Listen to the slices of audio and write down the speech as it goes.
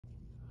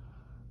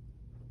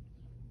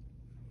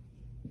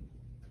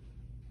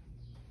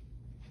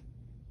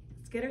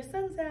get our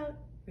suns out.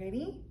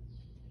 Ready?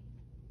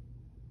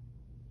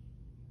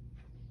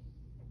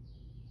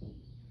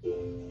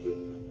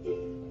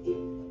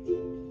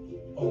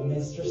 Oh,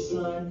 Mr.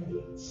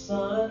 Sun,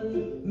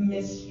 Sun,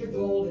 Mr.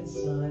 Golden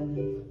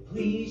Sun,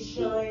 please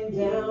shine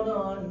down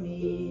on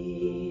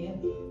me.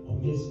 Oh,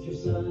 Mr.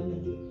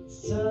 Sun,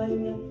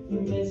 Sun,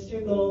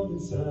 Mr. Golden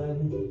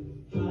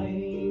Sun,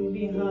 hiding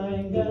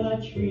behind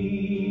a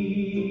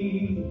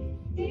tree.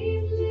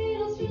 These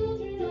little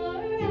children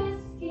are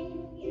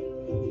asking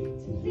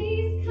you to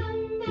please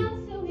come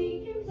out so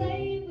we can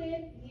play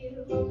with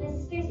you. Oh,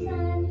 Mr.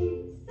 Sun,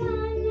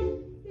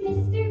 Sun,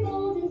 Mr.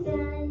 Golden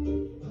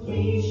Sun,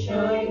 Please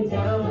shine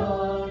down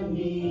on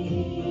me.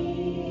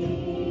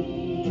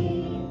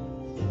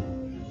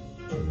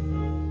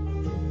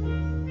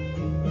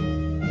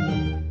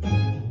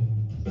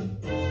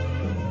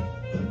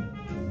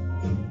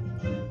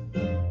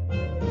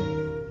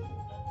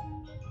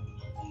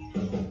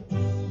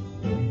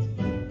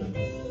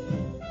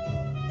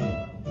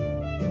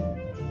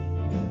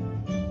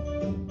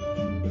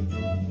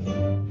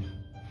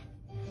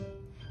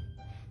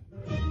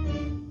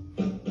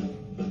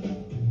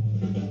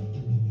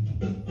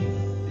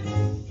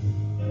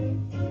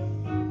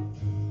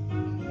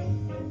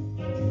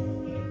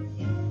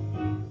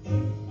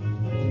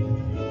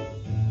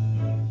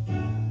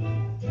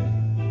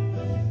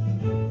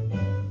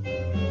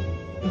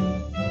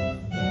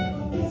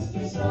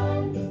 Mr.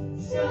 Sun,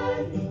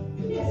 Sun,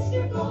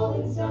 Mr.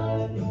 Golden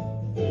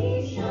Sun,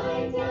 please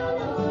shine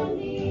down on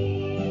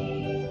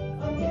me.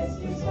 Oh,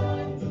 Mr.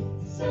 Sun,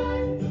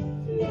 Sun,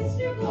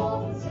 Mr.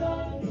 Golden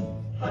Sun,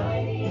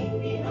 hiding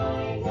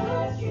behind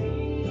a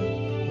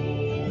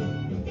tree.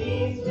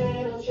 These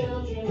little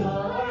children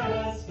are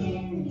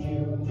asking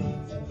you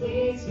to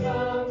please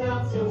come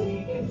out so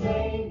we can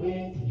play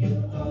with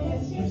you. Oh,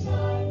 Mr.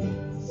 Sun,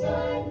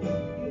 Sun,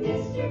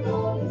 Mr.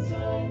 Golden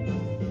Sun,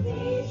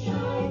 please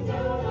shine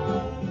down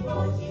on,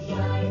 won't you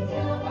shine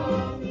down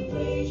on me,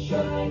 please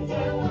shine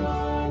down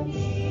on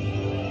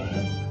me.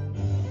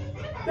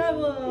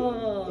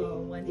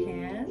 Bravo! One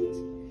hand.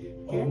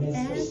 Oh,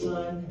 Mr.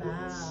 Sun,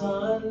 bow.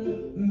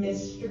 Sun,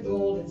 Mr.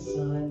 Golden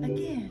Sun,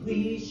 Again.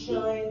 please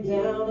shine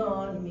down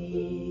on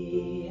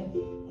me.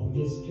 Oh,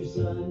 Mr.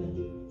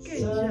 Sun, Good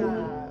Sun,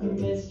 job.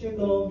 Mr.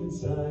 Golden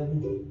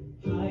Sun,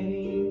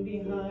 hiding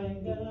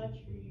behind a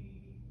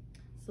tree.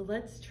 So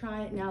let's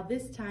try it now,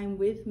 this time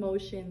with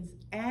motions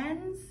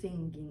and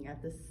singing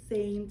at the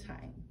same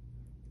time.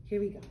 Here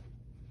we go.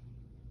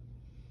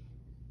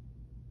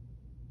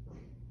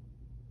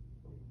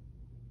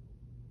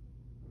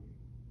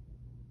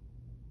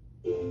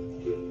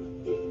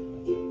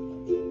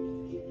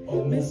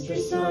 Oh, Mr.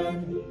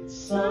 Sun,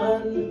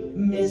 Sun,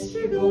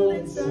 Mr.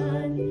 Golden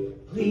Sun,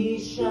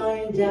 please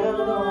shine down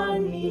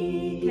on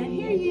me. Can't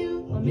hear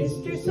you. Oh,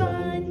 Mr.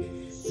 Sun,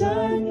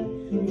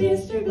 Sun,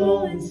 Mr.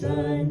 Golden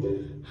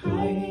Sun,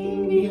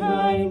 hiding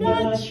behind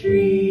a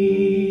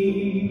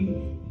tree.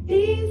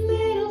 These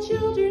little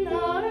children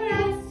are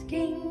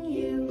asking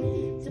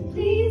you to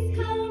please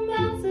come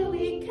out so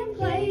we can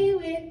play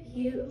with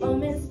you. Oh,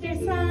 Mr.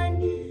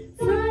 Sun,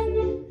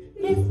 Sun,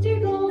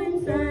 Mr.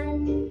 Golden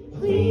Sun,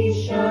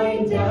 Please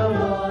shine down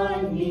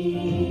on me.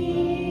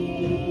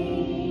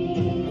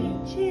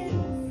 Cheers.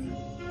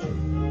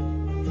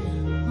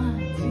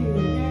 1, 2,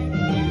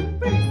 and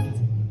burst.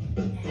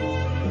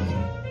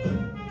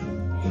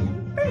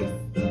 And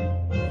burst.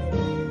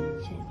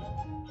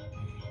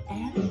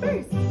 And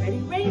burst. Ready,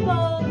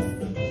 rainbows.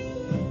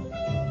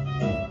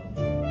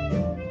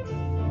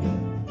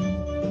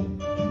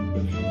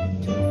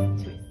 Twist,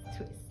 twist,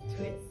 twist,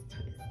 twist,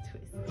 twist,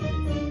 twist.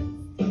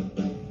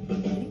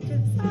 Ready to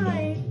the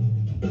side.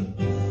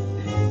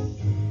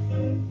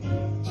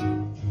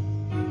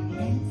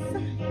 And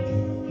side.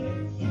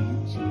 And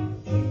cheek.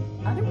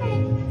 Other way.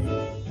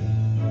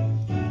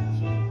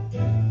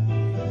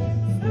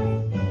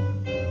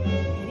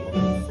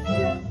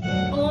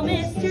 oh,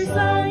 Mr.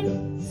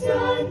 Sun,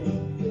 Sun,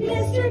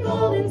 Mr.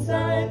 Golden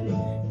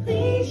Sun,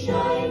 please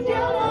shine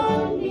down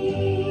on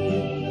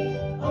me.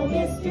 Oh,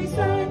 Mr.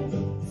 Sun,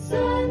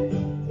 Sun,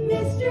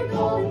 Mr.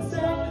 Golden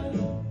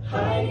Sun,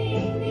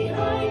 hiding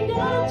behind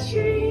a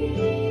tree.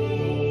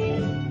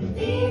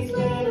 These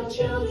little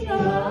children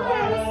are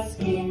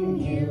asking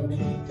you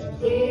to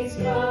please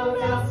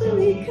come out so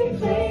we can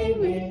play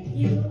with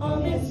you. Oh,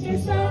 Mr.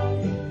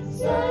 Sun,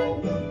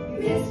 Sun,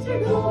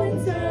 Mr.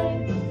 Golden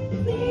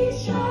Sun,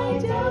 please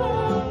shine down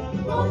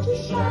on, won't you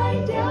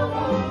shine down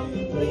on,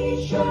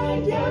 please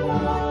shine down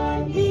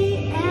on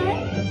me.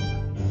 And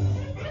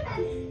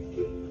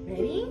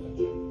Ready?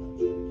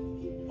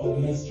 Oh,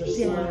 Mr.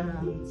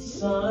 Sun,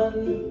 Sun,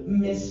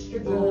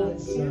 Mr. Golden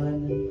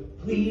Sun,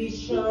 please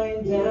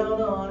shine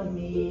down on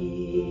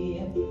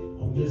me.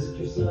 Oh,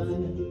 Mr.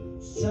 Sun,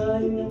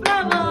 Sun,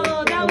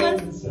 Bravo! That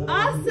Golden was Sun,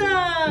 awesome!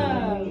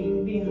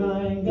 hiding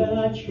behind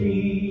a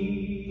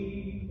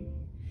tree.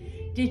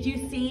 Did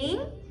you sing?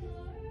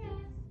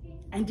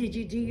 And did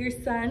you do your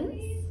sons?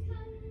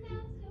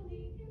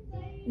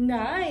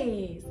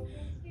 Nice.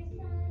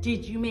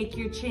 Did you make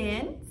your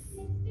chants?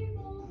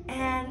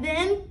 And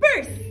then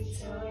burst.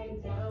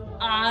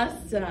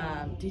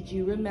 Awesome. Did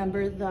you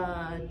remember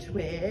the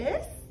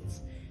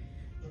twist?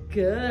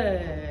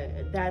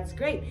 Good. That's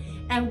great.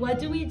 And what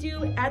do we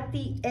do at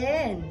the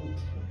end?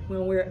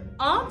 When we're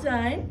all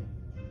done,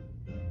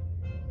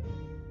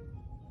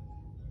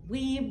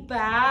 we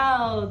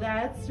bow.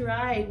 That's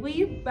right.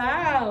 We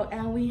bow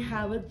and we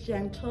have a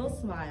gentle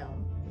smile.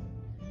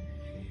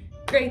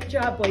 Great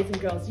job, boys and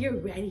girls. You're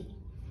ready.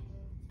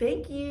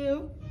 Thank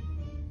you.